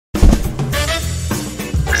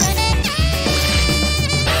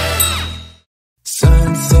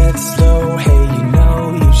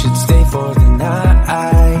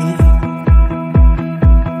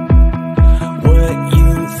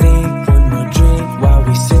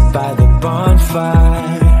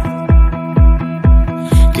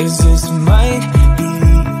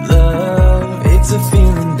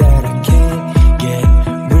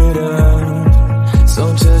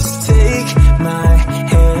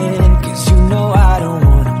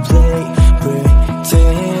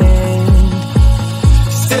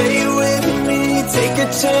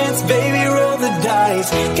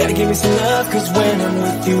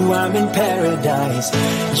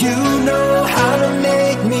paradise. You know how to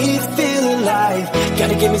make me feel alive.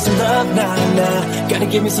 Gotta give me some love, nah, nah. Gotta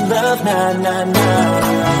give me some love, nah, nah, nah.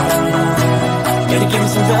 Gotta give me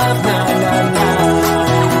some love, nah, nah, nah.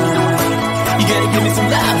 You gotta give me some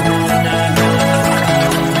love, nah, nah, nah.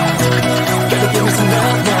 Gotta give me some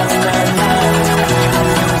love, nah, nah, nah.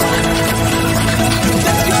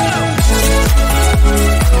 Let's go!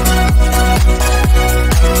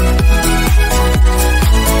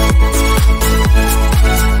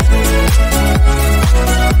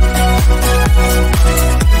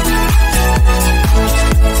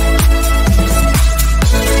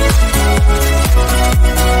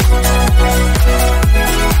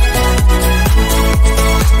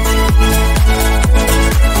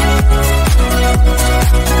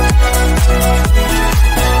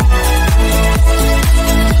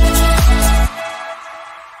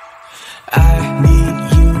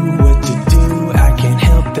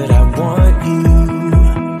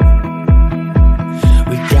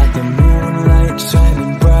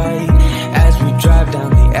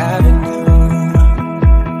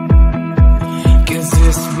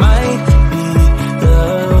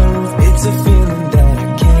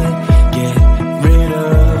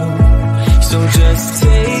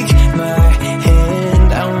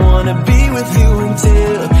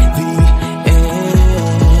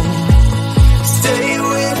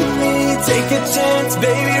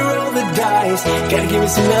 Gotta give me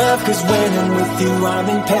some love, cause when I'm with you I'm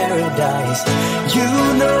in paradise. You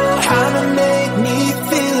know how to make me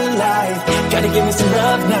feel alive. Gotta give me some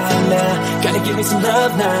love, nah, nah. Gotta give me some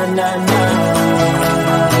love, nah, nah, nah.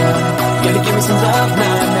 Gotta give me some love,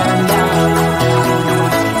 nah, nah, nah.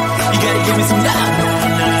 You gotta give me some love, nah,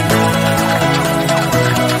 nah, nah.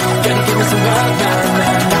 Gotta give me some love, nah,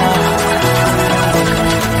 nah, nah.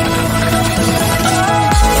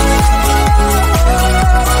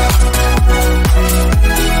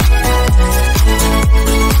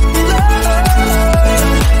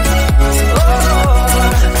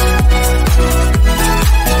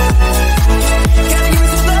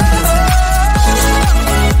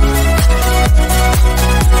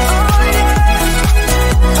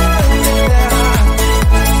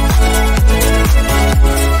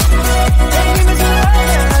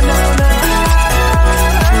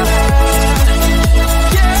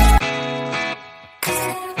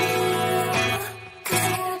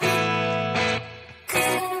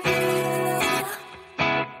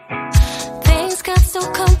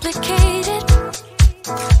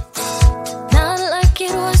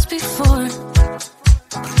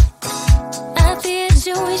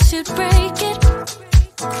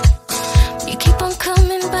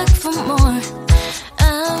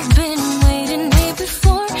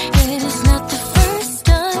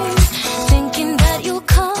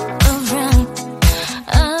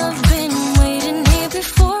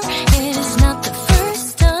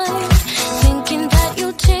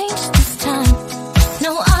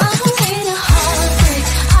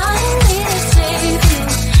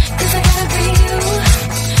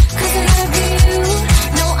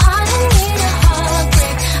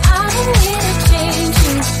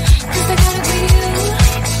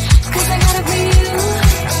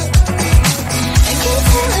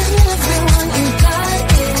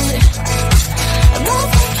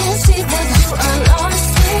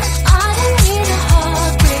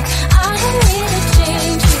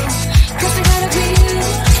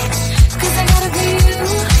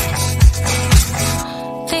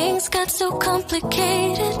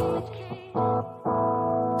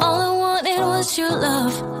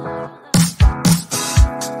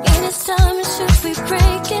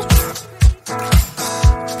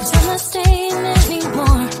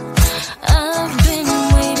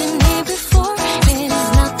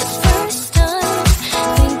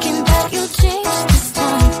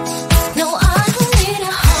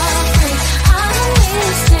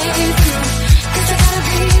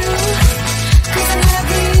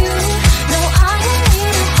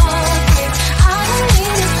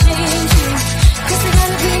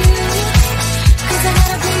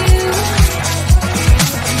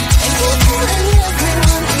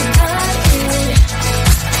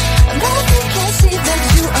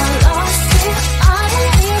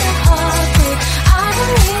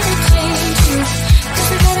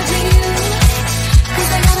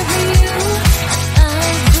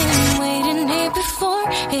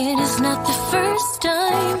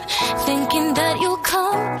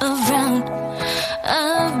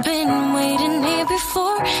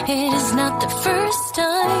 It is not the first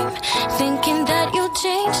time thinking that you'll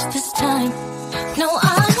change this time. No,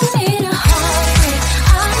 I don't need a heartbreak,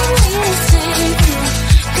 I don't need to save you,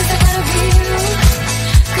 'cause I gotta be you,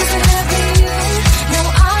 'cause I gotta be you.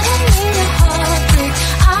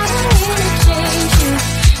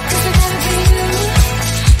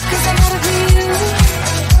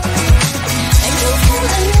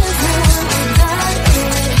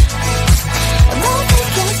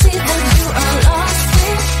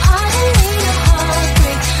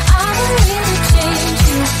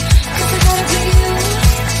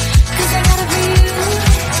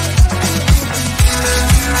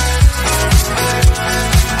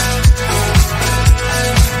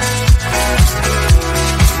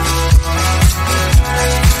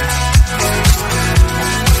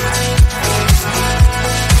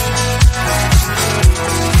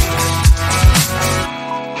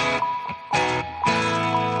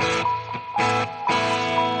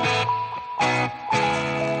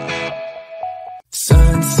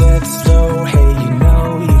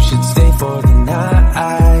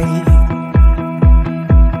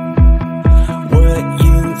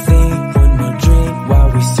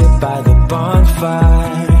 on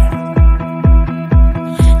fire.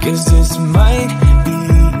 'Cause this might be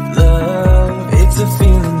love. It's a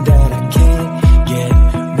feeling that I can't get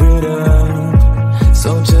rid of. So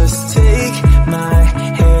just take my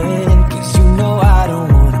hand, 'cause you know I don't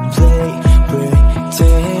wanna play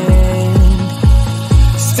pretend.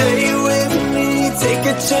 Stay with me, take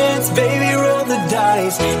a chance, baby, roll the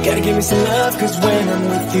dice. Gotta give me some love, 'cause when I'm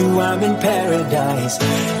with you, I'm in paradise.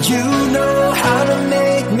 You know how to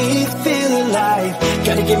make me feel alive.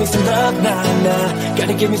 Gotta give me some love, nah, nah.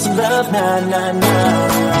 Gotta give me some love, nah, nah, nah.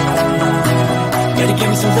 Gotta give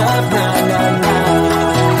me some love, nah, nah, nah.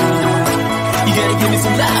 You gotta give me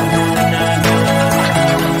some love, nah, nah, nah.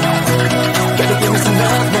 Gotta give me some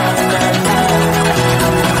love, nah, nah, nah.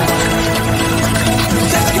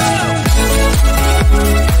 Let's go!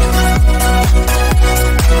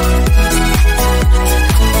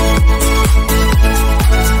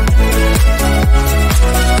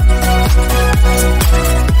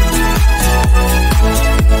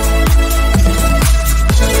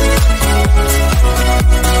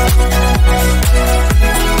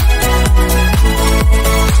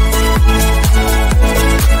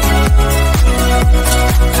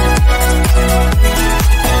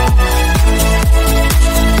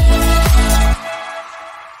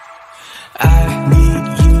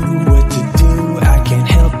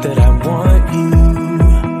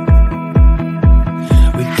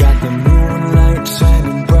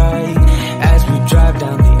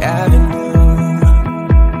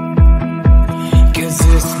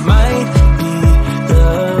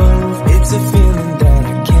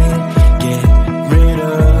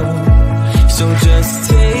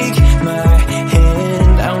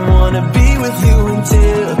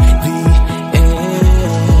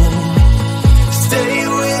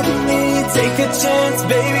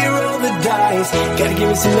 Gotta give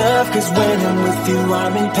me some love, 'cause when I'm with you,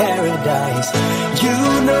 I'm in paradise. You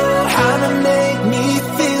know how to make me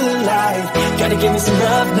feel alive. Gotta give me some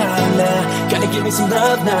love, nah, nah. Gotta give me some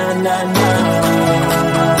love, nah, nah, nah.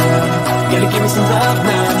 Gotta give me some love,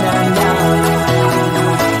 nah, nah, nah.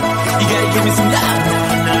 You gotta give me some love, nah,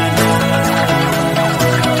 nah, nah.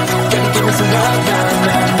 Gotta give me some love, nah,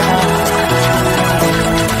 nah, nah.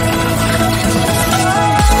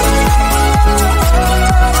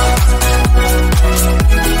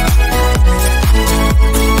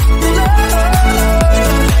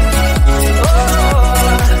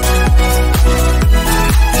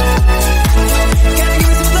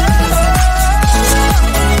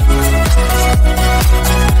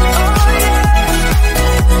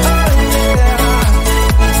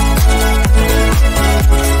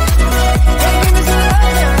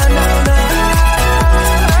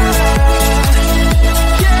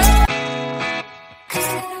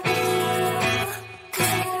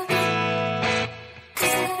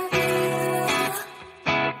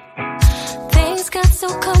 Things got so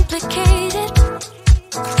complicated.